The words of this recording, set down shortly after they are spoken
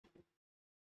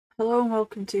Hello and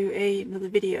welcome to another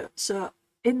video. So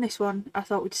in this one I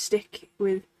thought we'd stick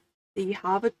with the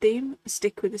Harvard theme,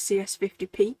 stick with the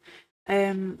CS50P.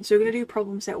 So we're going to do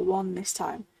problem set 1 this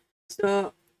time.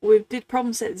 So we did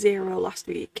problem set 0 last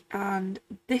week, and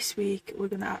this week we're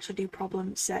going to actually do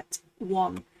problem set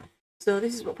 1. So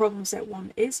this is what problem set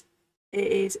 1 is. It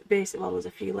is basically, well, there's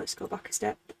a few, let's go back a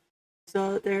step.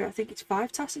 So there, I think it's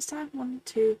 5 tasks this time. 1,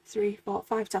 2, 3, 4,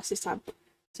 5 tasks this time.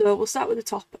 So we'll start with the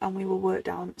top and we will work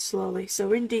down slowly. So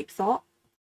we're in deep thought.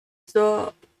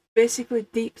 So basically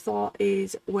deep thought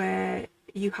is where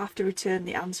you have to return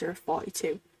the answer of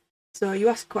 42. So you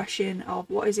ask a question of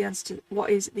what is the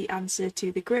answer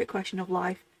to the great question of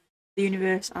life, the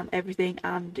universe and everything,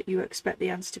 and you expect the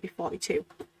answer to be 42.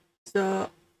 So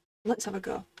let's have a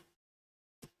go.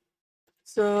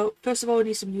 So first of all we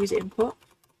need some user input.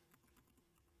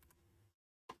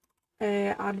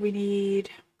 And we need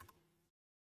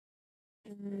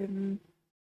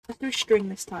let's do a string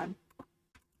this time,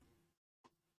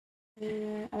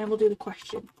 and then we'll do the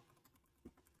question.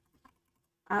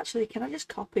 Actually, can I just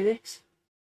copy this?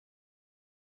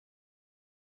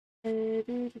 I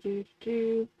don't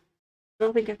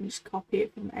think I can just copy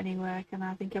it from anywhere, can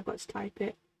I? I think I've got to type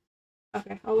it.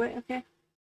 Okay, oh wait, okay,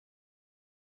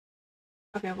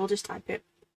 we'll just type it.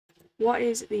 What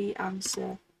is the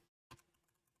answer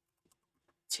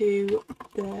to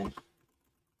the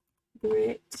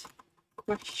great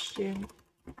question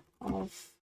of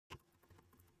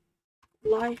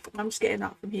life? And I'm just getting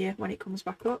that from here when it comes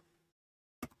back up.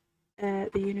 The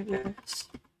universe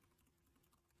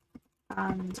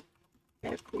and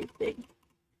everything.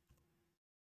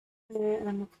 And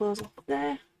then we'll close off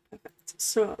there. Perfect.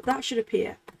 So that should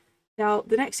appear. Now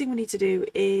the next thing we need to do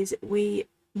is we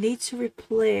need to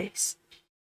replace.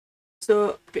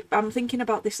 So I'm thinking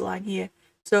about this line here.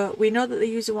 So we know that the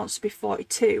user wants to be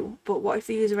 42, but what if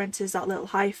the user enters that little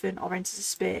hyphen or enters a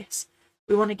space?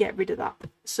 We want to get rid of that.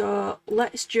 So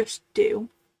let's just do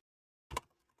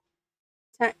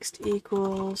text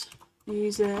equals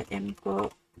user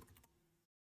input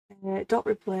dot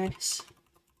replace,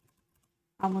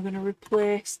 and we're going to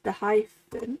replace the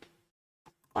hyphen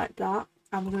like that,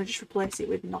 and we're going to just replace it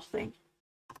with nothing.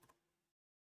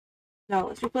 No,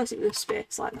 let's replace it with a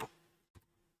space like that.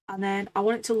 And then I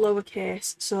want it to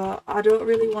lowercase, so I don't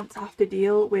really want to have to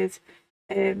deal with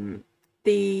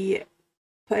the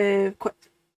can't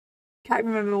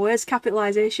remember words,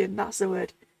 capitalization, that's the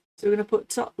word. So we're going to put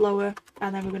top lower,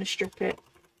 and then we're going to strip it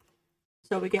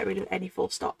so we get rid of any full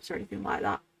stops or anything like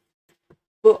that.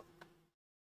 But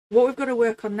what we've got to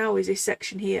work on now is this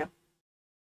section here.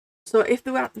 So if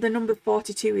the number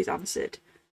 42 is answered,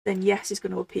 then yes is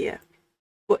going to appear.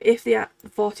 But if the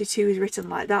 42 is written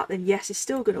like that, then yes is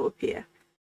still going to appear.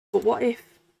 But what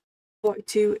if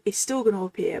 42 is still going to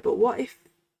appear, but what if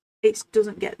it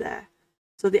doesn't get there?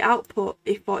 So the output,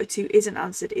 if 42 isn't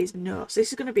answered, is no. So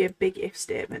this is going to be a big if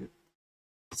statement.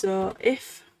 So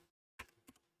if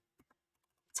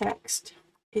text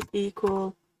is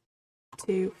equal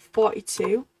to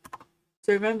 42.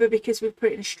 So remember, because we've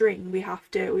put it in a string, we've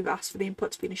asked for the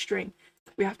input to be in a string.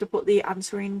 We have to put the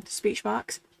answer in speech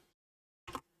marks.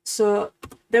 So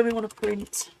then we want to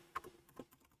print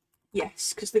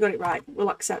yes, because they got it right.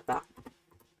 We'll accept that.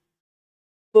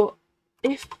 But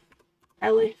if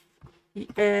elif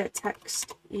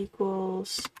text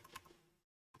equals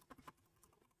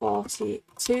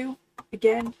 42,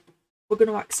 again, we're going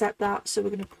to accept that. So we're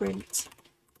going to print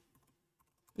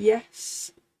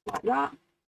yes like that.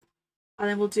 And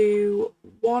then we'll do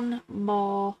one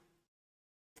more.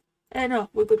 No,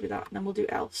 we're good with that. And then we'll do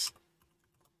else.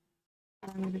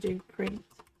 And I'm going to do print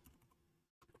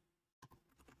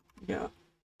no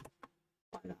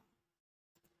like that.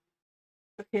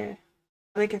 Okay,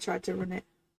 I think I tried to run it.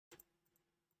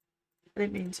 I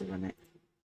didn't mean to run it.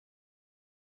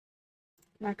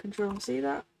 Can I control and see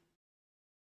that?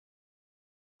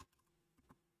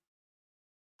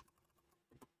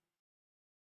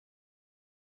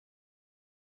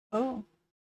 Oh.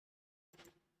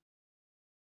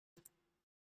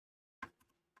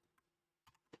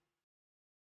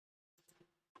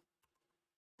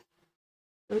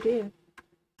 Oh dear.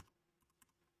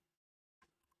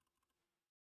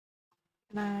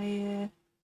 Can I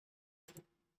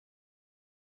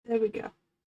there we go.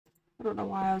 I don't know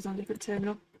why I was on a different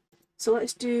terminal. So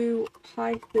let's do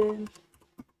Python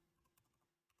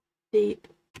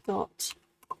deep.py.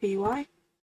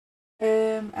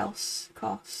 Else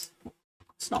cost.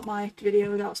 It's not my video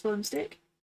without spelling mistake.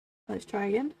 Let's try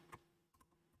again.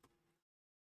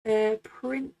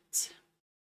 Print,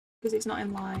 because it's not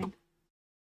in line.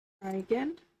 Try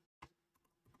again.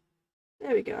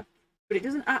 There we go. but it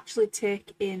doesn't actually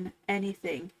take in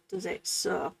anything, does it?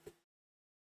 So,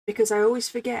 because I always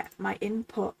forget my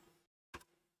input.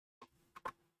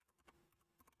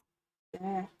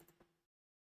 There.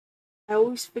 I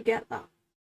always forget that.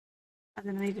 And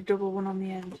then I need a double one on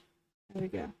the end. There we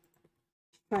go.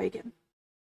 Try again.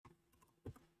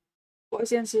 What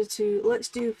is the answer to, let's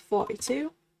do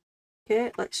 42.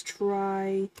 Okay, let's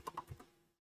try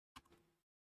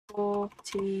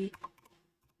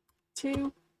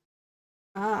 42.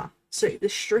 Ah, so the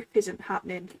strip isn't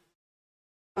happening.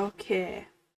 Okay.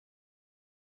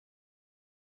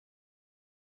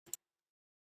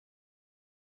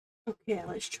 Okay,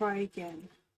 let's try again.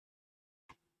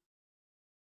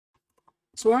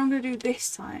 So what I'm going to do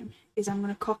this time is I'm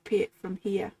going to copy it from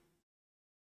here.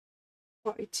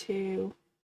 42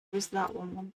 was that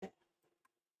one, wasn't it?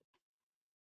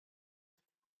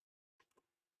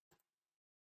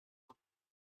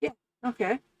 Yeah,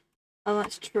 okay. And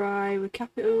let's try with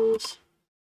capitals.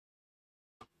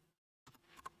 I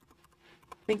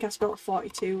think I spelled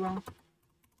 42 wrong.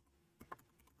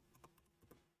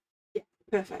 Yeah,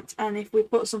 perfect. And if we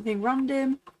put something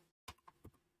random,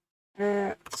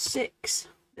 6,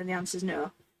 then the answer is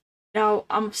no. Now,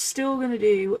 I'm still going to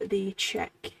do the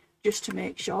check just to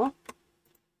make sure.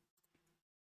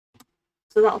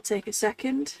 So that'll take a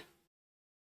second.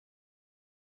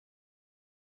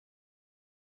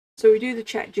 So we do the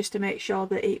check just to make sure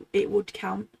that it would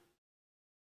count.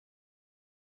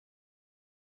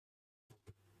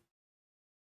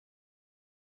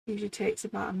 Usually takes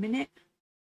about a minute.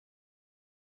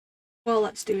 While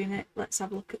that's doing it, let's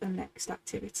have a look at the next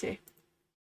activity.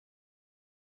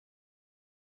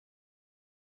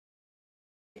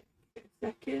 A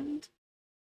second.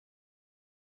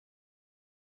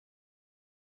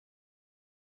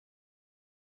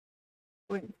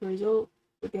 Waiting for result.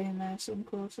 We're getting there some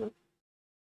closer.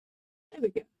 There we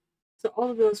go. So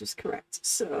all of those was correct.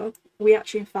 So we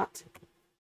actually, in fact,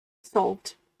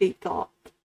 solved deep thought.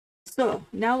 So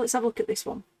now let's have a look at this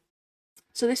one.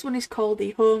 So this one is called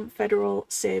the Home Federal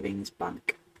Savings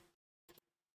Bank.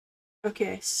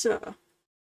 Okay, so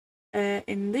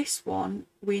in this one,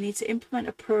 we need to implement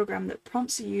a program that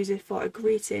prompts the user for a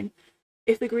greeting.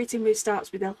 If the greeting word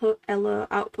starts with hello,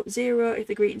 output 0. If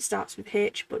the greeting starts with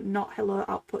H but not hello,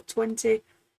 output 20.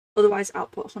 Otherwise,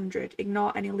 output 100.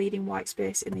 Ignore any leading white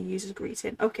space in the user's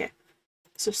greeting. Okay,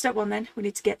 so step 1 then, we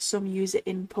need to get some user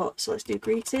input. So let's do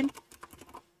greeting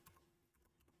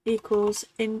equals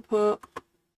input,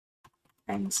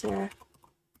 enter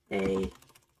a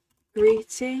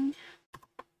greeting.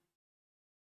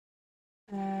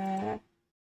 Okay,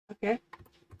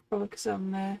 probably because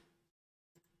I'm there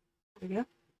we go.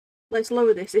 Let's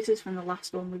lower this. This is from the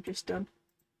last one we've just done.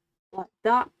 Like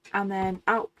that, and then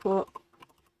output.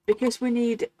 Because we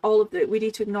need we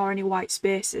need to ignore any white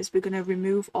spaces, we're going to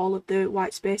remove all of the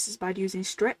white spaces by using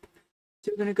strip.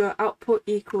 So we're going to go output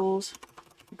equals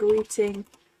greeting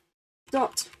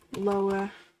dot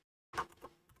lower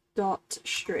dot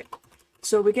strip.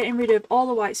 So we're getting rid of all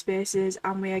the white spaces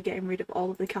and we are getting rid of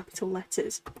all of the capital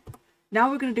letters.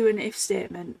 Now we're going to do an if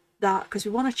statement that, because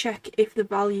we want to check if the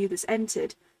value that's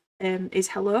entered is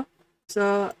hello.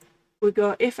 So we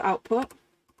go if output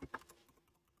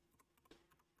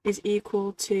is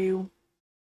equal to,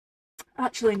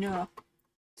 actually no,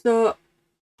 so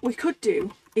we could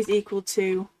do is equal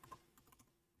to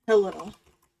hello,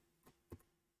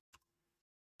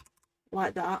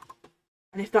 like that,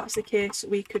 and if that's the case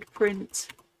we could print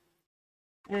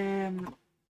 $0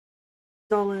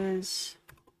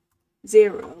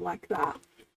 like that,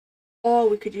 or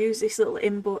we could use this little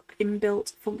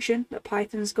inbuilt function that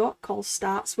Python's got called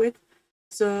starts with.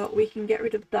 So we can get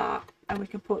rid of that and we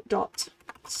can put dot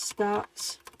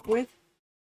starts with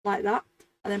like that,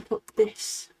 and then put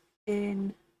this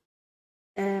in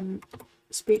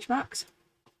speech marks,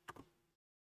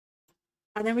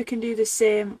 and then we can do the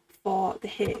same for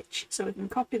the H. So we can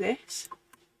copy this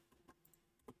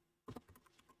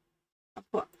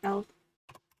and put L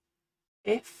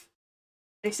if.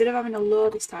 Instead of having a low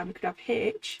this time, we could have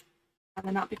H, and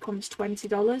then that becomes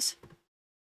 $20.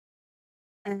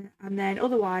 And then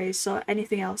otherwise, so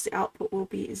anything else, the output will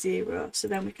be 0. So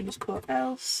then we can just put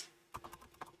else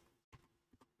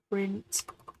print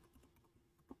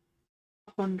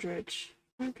 100.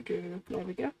 There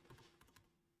we go.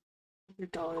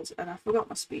 $100, and I forgot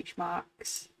my speech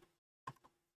marks.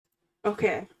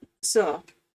 Okay, so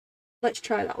let's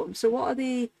try that one. So what are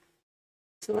the?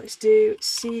 So let's do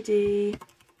CD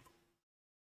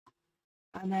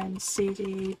and then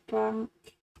CD bank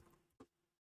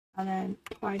and then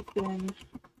Python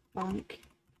bank.py.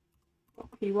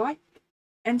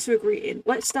 Enter a greeting.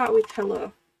 Let's start with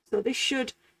hello. So this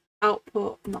should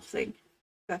output nothing.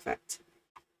 Perfect.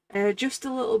 Just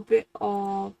a little bit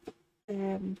of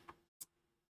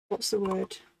what's the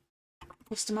word?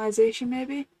 Customization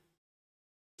maybe.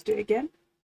 Let's do it again.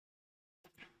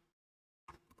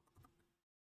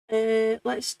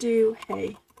 Let's do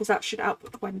hey, because that should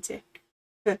output 20.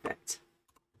 Perfect.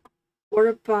 What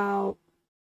about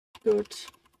good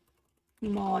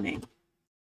morning?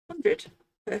 100.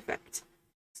 Perfect.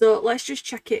 So let's just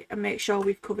check it and make sure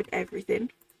we've covered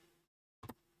everything.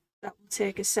 That will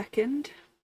take a second.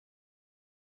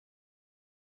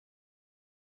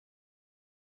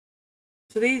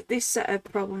 So this set of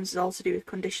problems is all to do with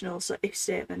conditionals, so if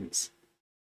statements.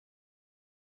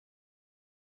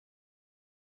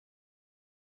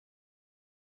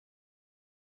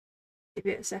 Give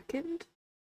it a second.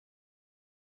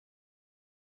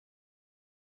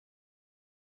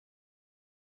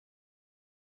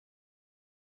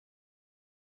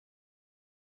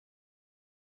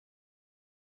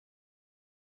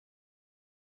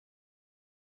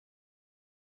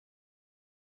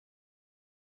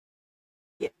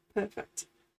 Yeah, perfect.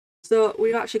 So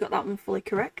we've actually got that one fully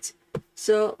correct.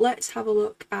 So let's have a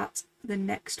look at the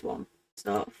next one.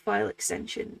 So file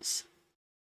extensions.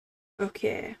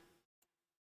 Okay.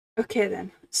 Okay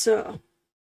then. So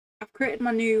I've created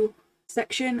my new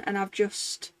section and I've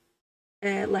just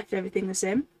left everything the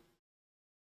same.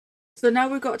 So now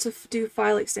we've got to do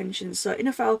file extensions. So in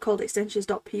a file called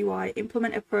extensions.py,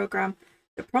 implement a program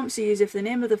that prompts the user for the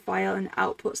name of the file and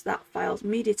outputs that file's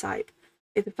media type.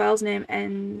 If the file name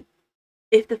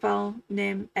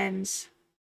ends,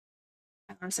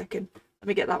 hang on a second, let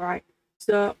me get that right.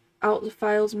 So out the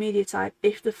file's media type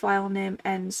if the file name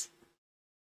ends.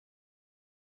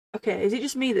 Okay, is it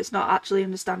just me that's not actually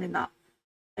understanding that?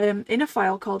 In a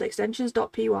file called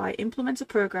extensions.py, implement a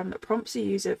program that prompts the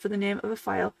user for the name of a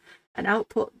file and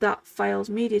output that file's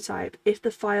media type if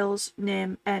the file's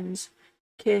name ends,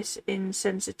 case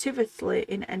insensitively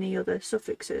in any other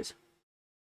suffixes.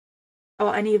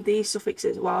 Or any of these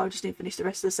suffixes. Wow, I just need to finish the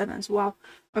rest of the sentence. Wow.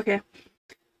 Okay.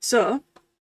 So,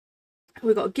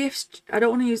 we've got gifs. I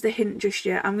don't want to use the hint just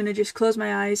yet. I'm going to just close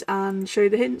my eyes and show you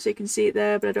the hint so you can see it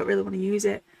there, but I don't really want to use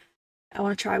it. I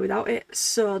want to try without it.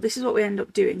 So this is what we end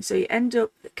up doing. So you end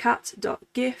up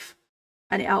cat.gif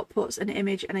and it outputs an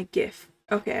image and a gif.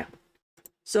 Okay.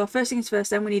 So first things first,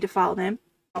 then we need a file name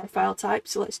or a file type.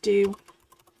 So let's do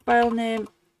file name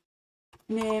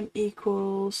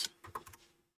equals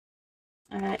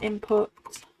input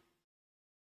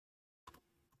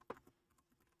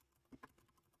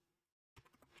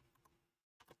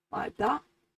like that.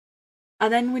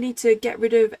 And then we need to get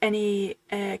rid of any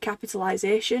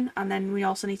capitalization, and then we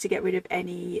also need to get rid of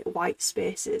any white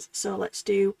spaces. So let's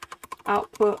do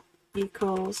output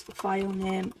equals file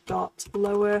name dot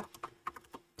lower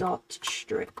dot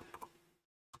strip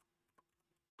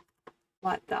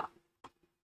like that.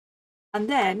 And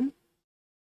then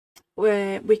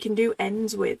we can do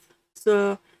ends with.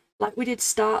 So like we did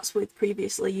starts with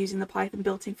previously using the Python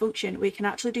built-in function, we can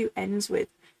actually do ends with.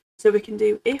 So we can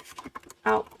do if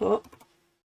output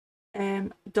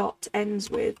dot ends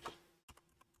with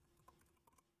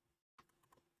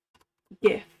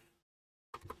gif.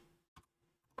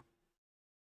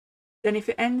 Then if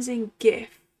it ends in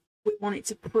gif, we want it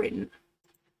to print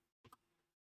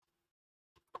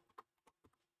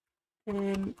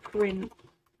print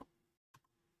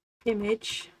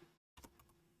image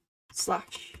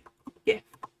slash gif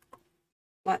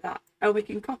like that. And we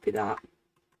can copy that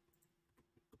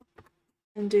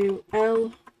and do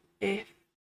L if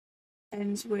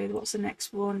ends with, what's the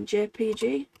next one,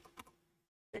 JPG.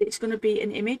 It's going to be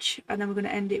an image, and then we're going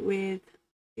to end it with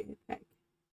JPEG.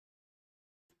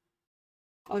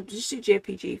 I'll just do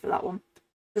JPG for that one,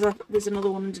 because there's another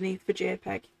one underneath for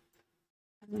JPEG.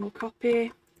 And then we'll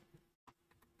copy,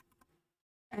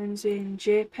 ends in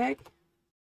JPEG,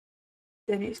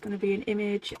 then it's going to be an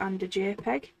image and a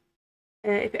JPEG.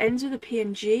 If it ends with a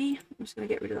PNG, I'm just going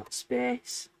to get rid of that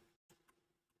space.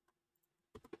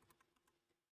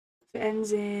 If it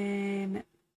ends in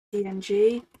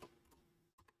PNG,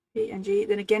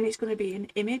 then again it's going to be an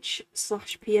image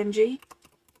slash PNG,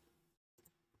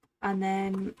 and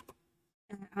then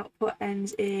output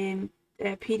ends in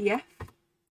PDF.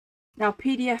 Now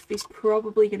PDF is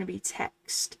probably going to be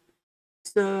text,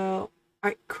 so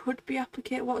it could be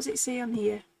applicate. What does it say on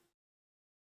here?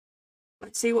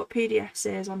 Let's see what PDF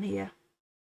says on here.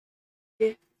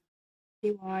 GIF,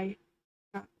 PY,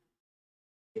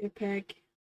 JPEG,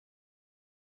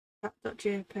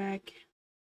 cat.jpg,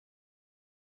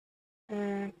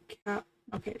 cat.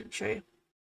 Okay, let me show you.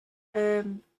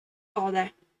 Oh,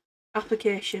 there.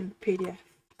 Application PDF.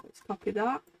 Let's copy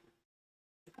that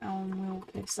and we'll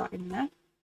paste that in there.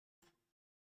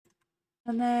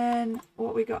 And then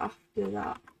what we got after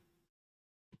that?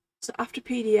 So after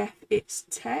PDF, it's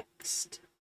text.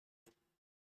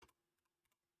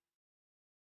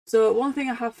 So one thing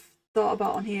I have thought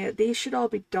about on here, these should all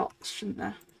be dots, shouldn't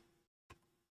they?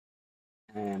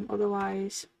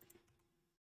 Otherwise,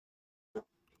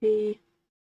 P.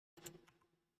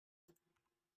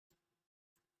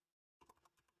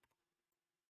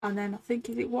 And then I think,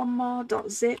 is it one more, dot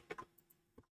zip?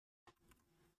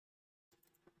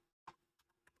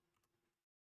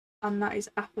 And that is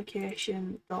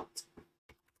application dot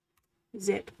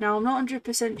zip. Now I'm not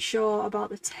 100% sure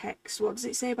about the text. What does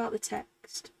it say about the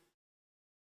text?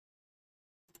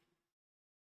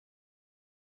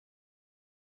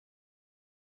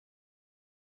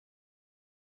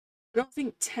 I don't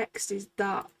think text is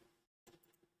that.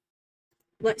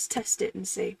 Let's test it and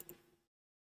see.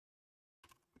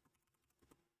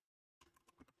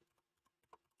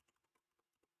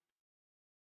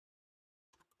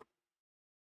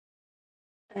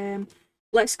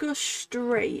 Let's go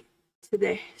straight to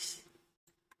this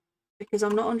because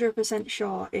I'm not 100%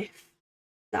 sure if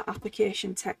that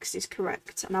application text is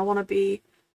correct, and I want it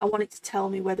to tell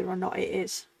me whether or not it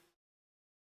is.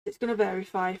 It's going to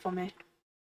verify for me.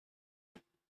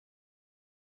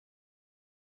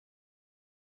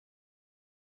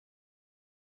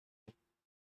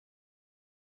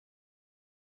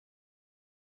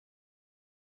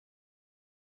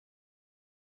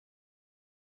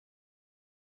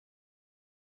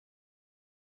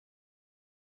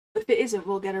 If it isn't,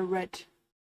 we'll get a red,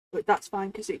 but that's fine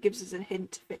because it gives us a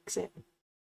hint to fix it.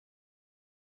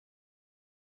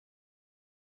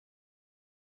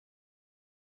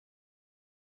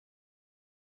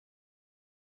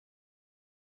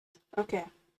 Okay,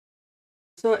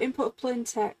 so input of plain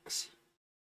text.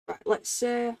 Right, let's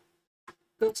go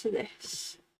to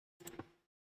this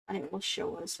and it will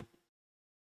show us.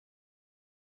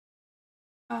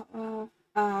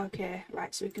 Okay,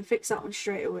 right, so we can fix that one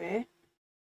straight away.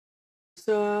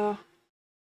 So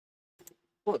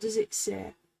what does it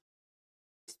say?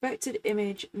 Expected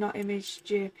image, not image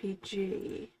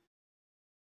JPG.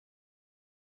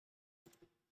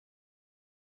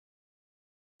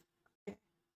 Okay.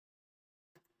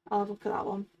 I'll have a look at that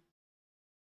one.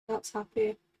 That's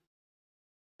happy.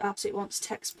 Perhaps it wants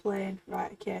text plain.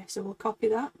 Right, okay, so we'll copy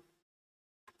that.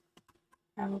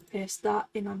 And we'll paste that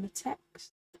in on the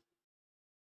text.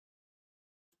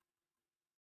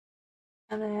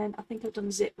 And then I think I've done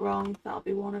zip wrong. That'll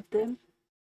be one of them.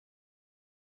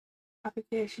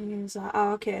 Application user.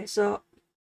 Oh, okay, so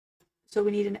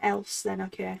we need an else then,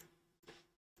 okay.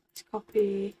 Let's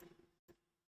copy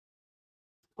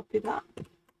that.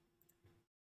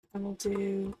 And we'll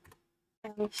do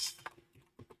else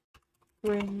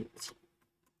print.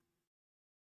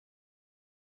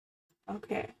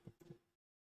 Okay.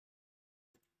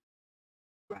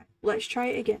 Right, let's try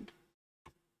it again.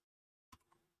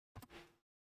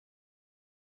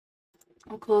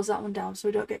 I'll close that one down so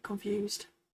we don't get confused.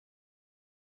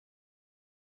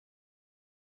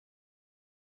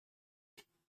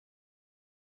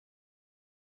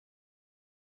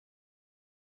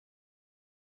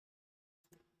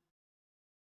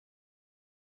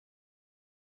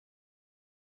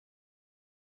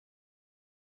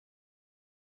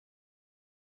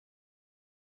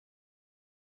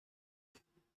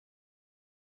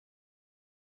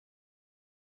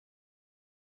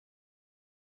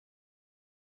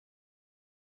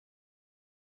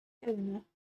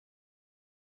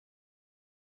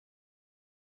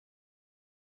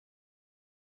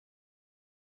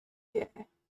 Yeah.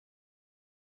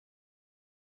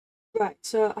 Right,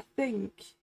 so I think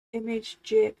image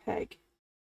JPEG.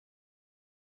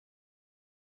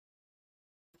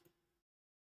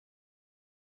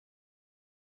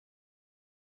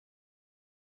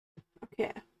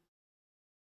 Okay.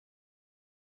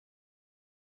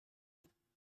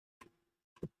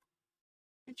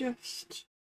 Just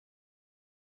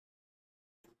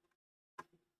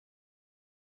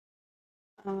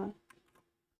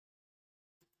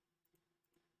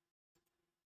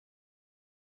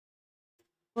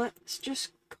let's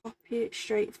just copy it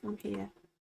straight from here.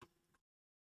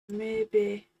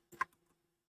 Maybe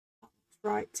that's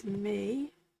right to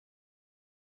me.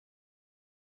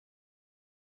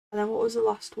 And then what was the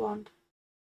last one?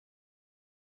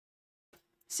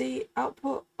 See,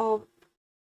 output of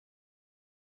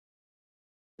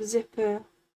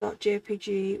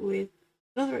zipper.jpg with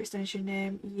another extension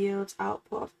name yields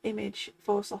output of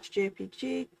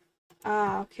image/jpg.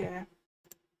 Ah, okay.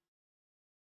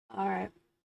 Alright.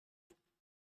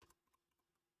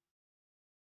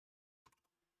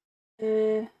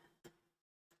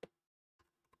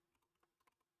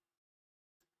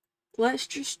 let's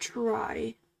just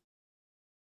try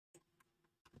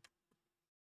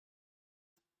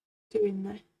doing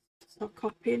this. So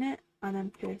copying it and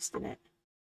then pasting it.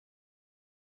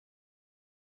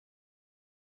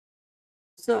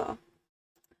 So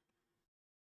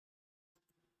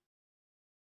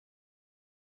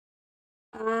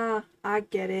I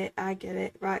get it.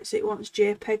 Right, so it wants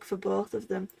JPEG for both of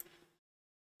them.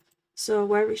 So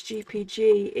where it's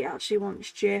GPG, it actually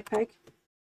wants JPEG.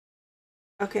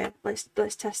 Okay,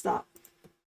 let's test that.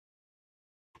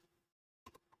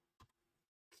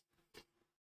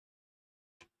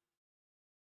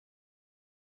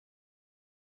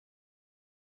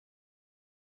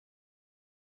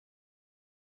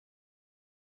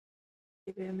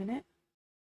 Give it a minute.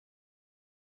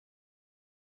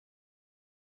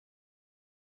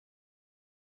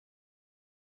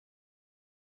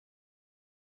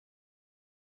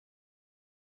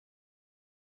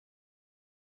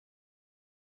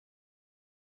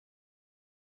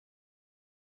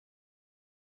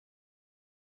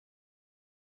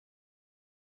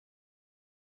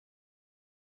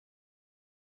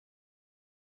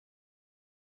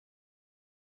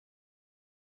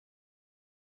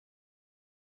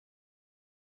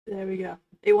 There we go.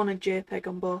 It wanted JPEG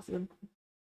on both of them.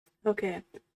 Okay,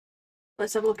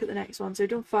 let's have a look at the next one. So we've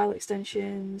done file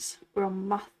extensions. We're on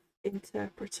math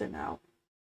interpreter now.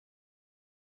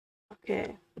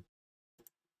 Okay.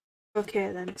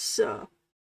 Okay then, so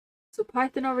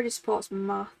Python already supports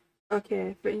math.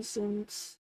 Okay, for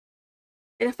instance,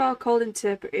 in a file called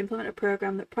interpret, implement a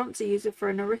program that prompts the user for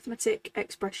an arithmetic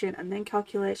expression and then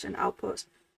calculation outputs.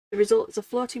 The result is a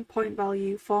floating point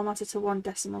value formatted to one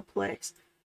decimal place.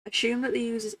 Assume that the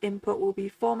user's input will be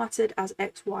formatted as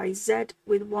x, y, z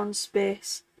with one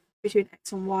space between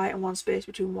x and y and one space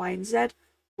between y and z,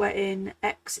 wherein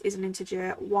x is an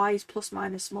integer, y is plus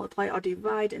minus multiply or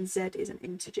divide, and z is an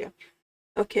integer.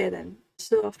 Okay then,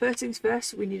 so first things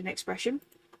first, we need an expression.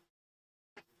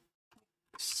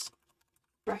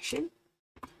 Expression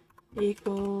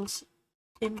equals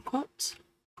input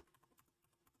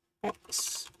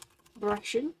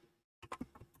expression.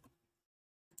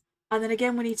 And then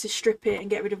again, we need to strip it and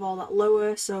get rid of all that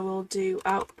lower. So we'll do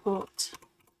output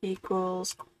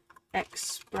equals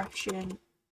expression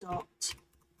dot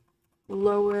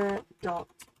lower dot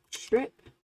strip.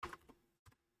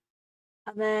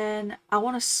 And then I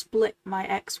want to split my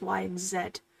x, y, and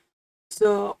z.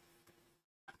 So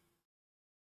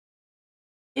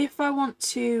if I want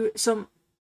to,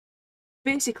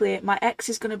 basically my x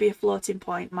is going to be a floating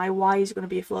point, my y is going to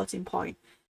be a floating point,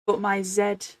 but my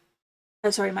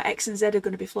my x and z are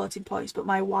going to be floating points, but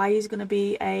my y is going to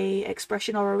be a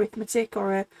expression or arithmetic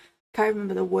or a, can't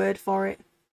remember the word for it.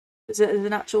 There's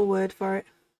an actual word for it.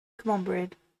 Come on, brain.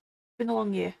 It's been a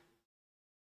long year.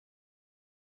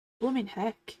 Blooming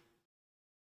heck.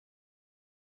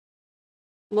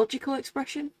 Logical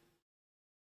expression?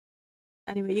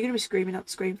 Anyway, you're going to be screaming at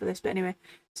the screen for this, but anyway.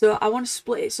 So I want to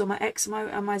split it so my x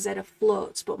and my z are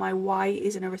floats, but my y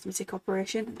is an arithmetic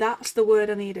operation. That's the word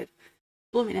I needed.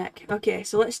 Blooming heck. Okay,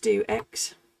 so let's do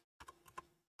x,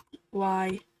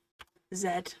 y, z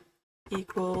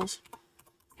equals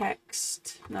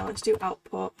text. Now let's do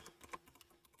output.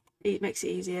 It makes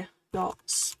it easier. Dot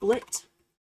split.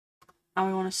 And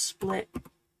we want to split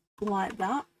like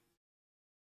that.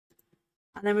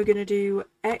 And then we're going to do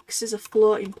x as a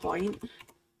floating point.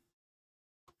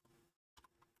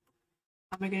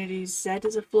 And we're going to do z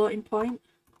as a floating point.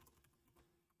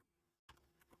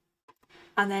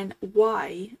 And then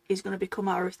y is going to become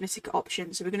our arithmetic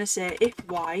option. So we're going to say if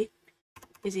y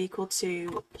is equal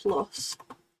to plus,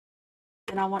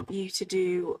 then I want you to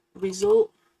do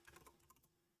result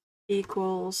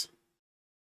equals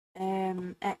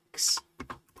x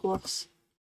plus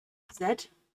z.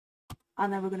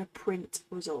 And then we're going to print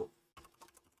result.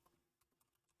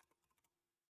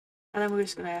 And then we're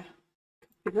just going to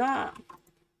copy that.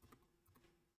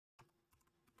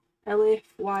 Elif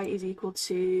y is equal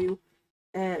to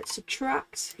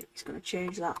subtract. It's going to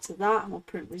change that to that, and we'll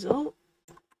print result.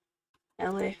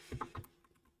 Elif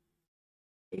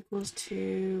equals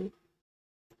to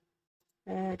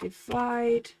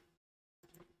divide.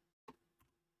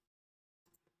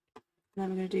 And then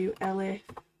we're going to do elif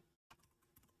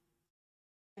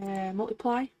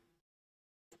multiply.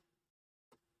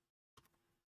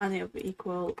 And it'll be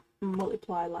equal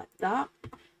multiply like that.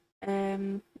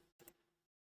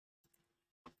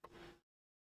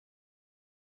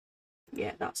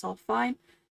 Yeah, that's all fine.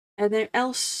 And then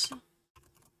else.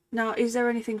 Now, is there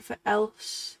anything for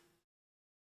else?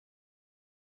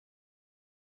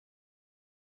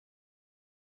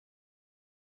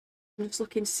 I'm just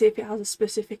looking to see if it has a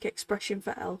specific expression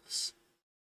for else.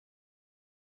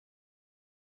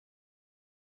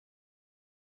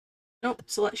 Nope,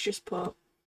 so let's just put,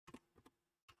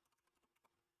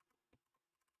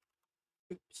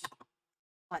 oops,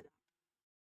 like that.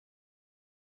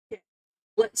 Okay,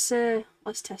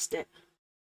 let's test it.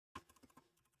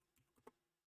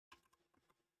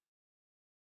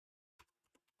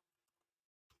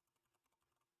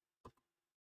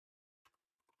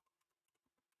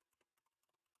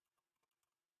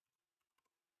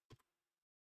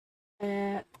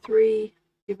 Uh, 3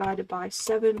 divided by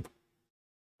 7.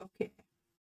 Okay.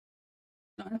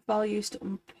 Not enough values to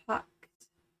unpack.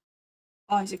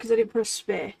 Oh, is it because I didn't put a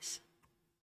space?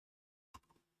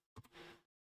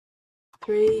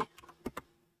 3.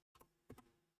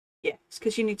 Yeah, it's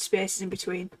because you need spaces in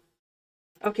between.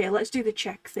 Okay, let's do the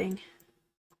check thing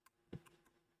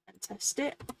and test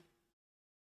it.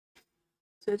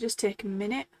 So just take a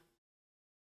minute.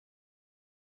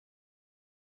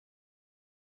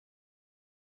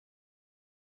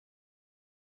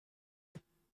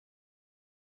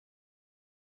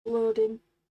 Loading.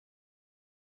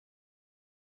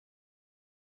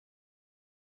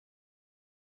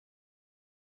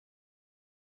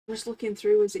 I'm just looking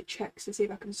through as it checks to see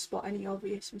if I can spot any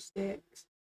obvious mistakes.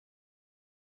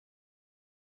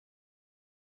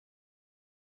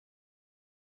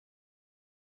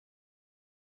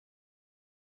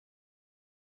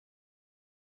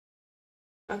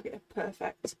 Okay,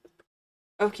 perfect.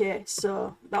 Okay,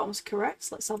 so that was correct.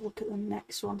 Let's have a look at the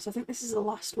next one. So I think this is the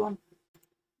last one.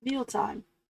 Mealtime.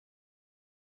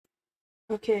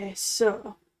 Okay,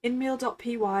 so in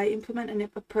meal.py, implement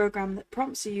a program that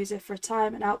prompts the user for a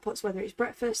time and outputs whether it's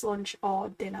breakfast, lunch, or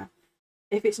dinner.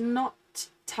 If it's not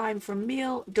time for a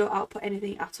meal, don't output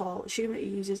anything at all. Assume that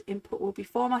your user's input will be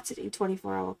formatted in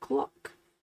 24-hour clock.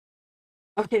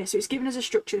 Okay, so it's given us a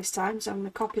structure this time, so I'm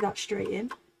going to copy that straight in.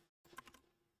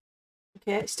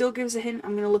 Okay, it still gives a hint.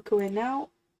 I'm going to look away now.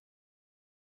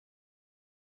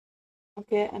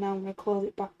 Okay, and now I'm going to close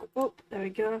it back up. There we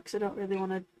go, because I don't really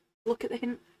want to look at the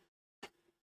hint.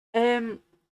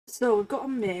 So we've got a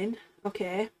main.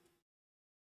 Okay.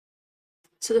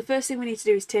 So the first thing we need to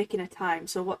do is take in a time.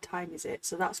 So what time is it?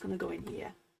 So that's going to go in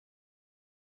here.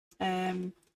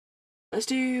 Let's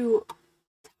do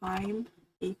time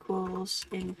equals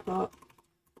input.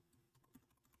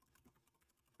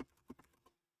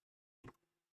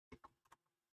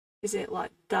 Is it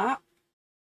like that?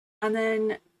 And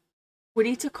then we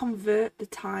need to convert the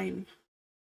time.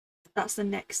 That's the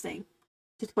next thing,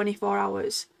 to 24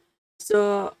 hours.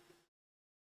 So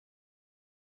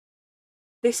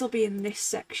this will be in this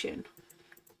section.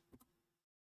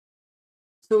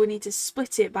 So we need to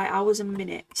split it by hours and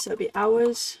minutes. So it'll be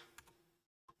hours,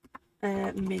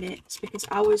 minutes, because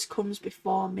hours comes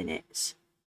before minutes,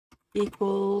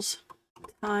 equals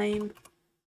time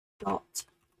dot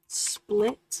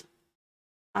split.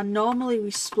 And normally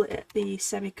we split at the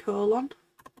semicolon,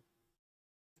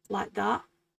 like that.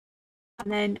 And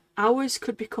then hours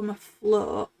could become a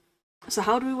float. So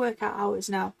how do we work out hours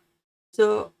now?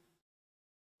 So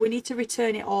we need to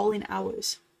return it all in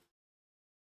hours.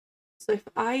 So if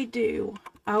I do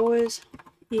hours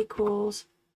equals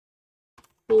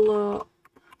float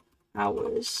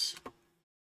hours,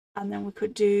 and then we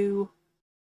could do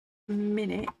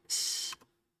minutes,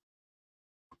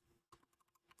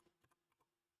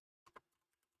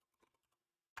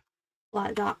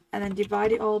 like that, and then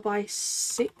divide it all by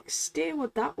 60,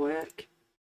 would that work?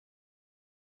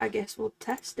 I guess we'll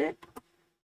test it.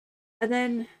 And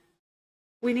then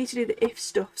we need to do the if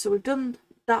stuff. So we've done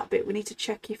that bit. We need to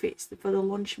check if it's for the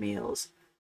lunch meals.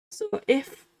 So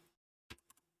if,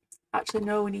 actually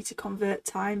no, we need to convert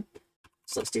time.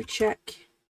 So let's do check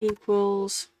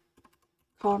equals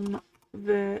convert,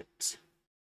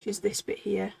 which is this bit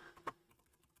here.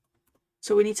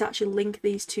 So we need to actually link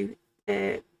these two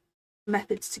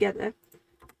methods together.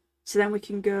 So then we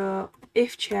can go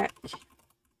if check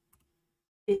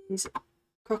is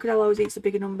crocodile always eats a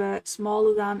bigger number,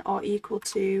 smaller than or equal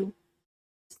to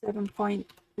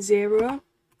 7.0,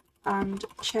 and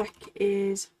check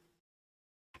is,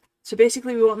 so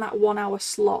basically we want that 1 hour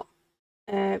slot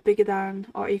bigger than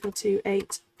or equal to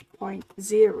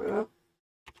 8.0.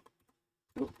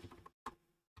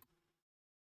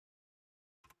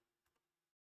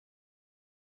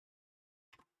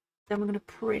 Then we're going to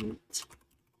print.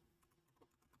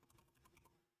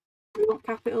 Do we want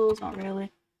capitals? Not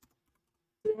really.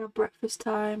 Do they have breakfast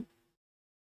time?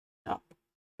 No.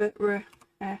 But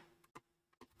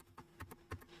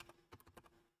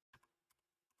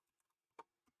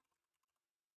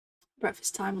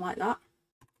breakfast time like that.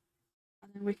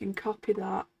 And then we can copy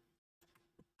that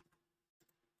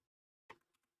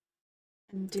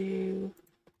and do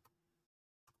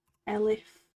elif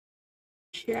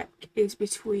check is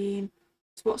between,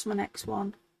 so what's my next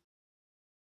one?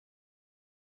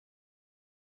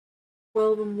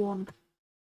 12 and 1.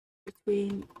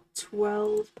 Between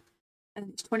 12 and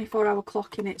it's 24-hour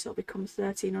clock in it, so it'll become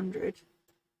 1300.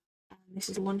 And this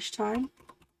is lunchtime.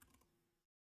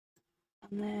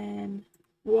 And then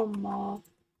one more.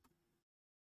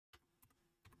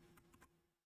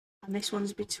 And this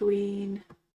one's between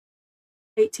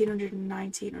 1800 and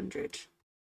 1900.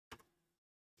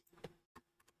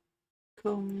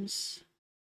 Comes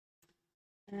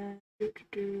okay.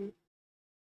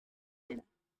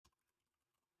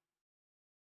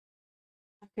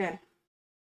 I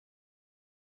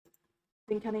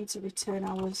think I need to return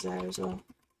hours there as well.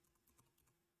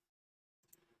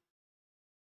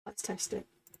 Let's test it.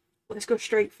 Let's go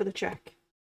straight for the check.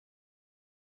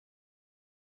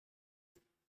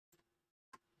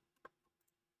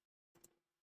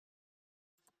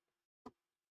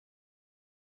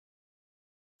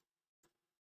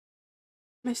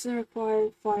 Missing the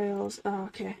required files. Oh,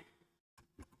 okay.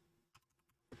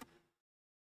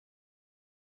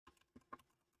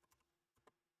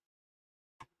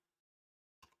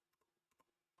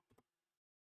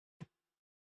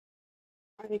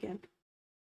 Try again.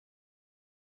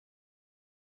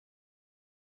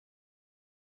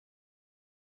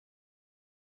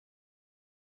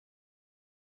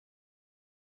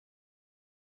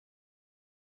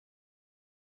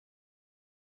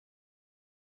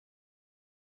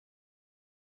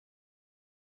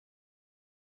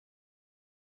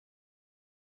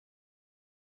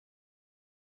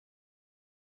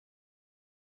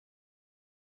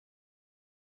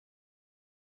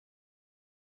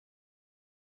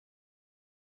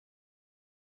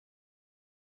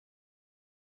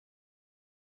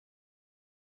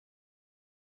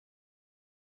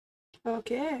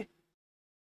 Okay.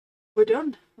 We're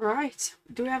done. Right.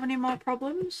 Do we have any more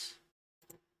problems?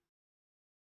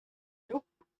 Nope.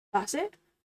 That's it.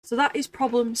 So that is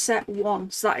problem set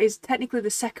 1. So that is technically the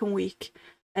second week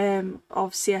of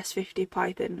CS50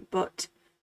 Python. But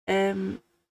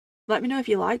let me know if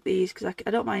you like these, because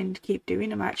I don't mind keep doing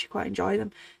them. I actually quite enjoy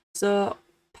them. So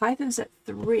Python set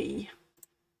 3,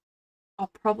 or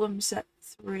problem set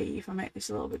 3, if I make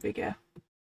this a little bit bigger,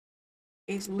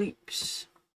 is loops.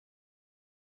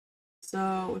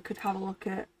 So we could have a look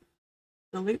at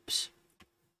the loops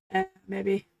and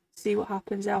maybe see what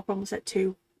happens. I'll probably set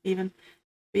 2 even.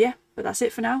 But yeah, but that's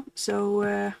it for now. So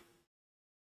I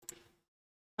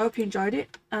hope you enjoyed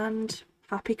it and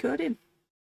happy coding.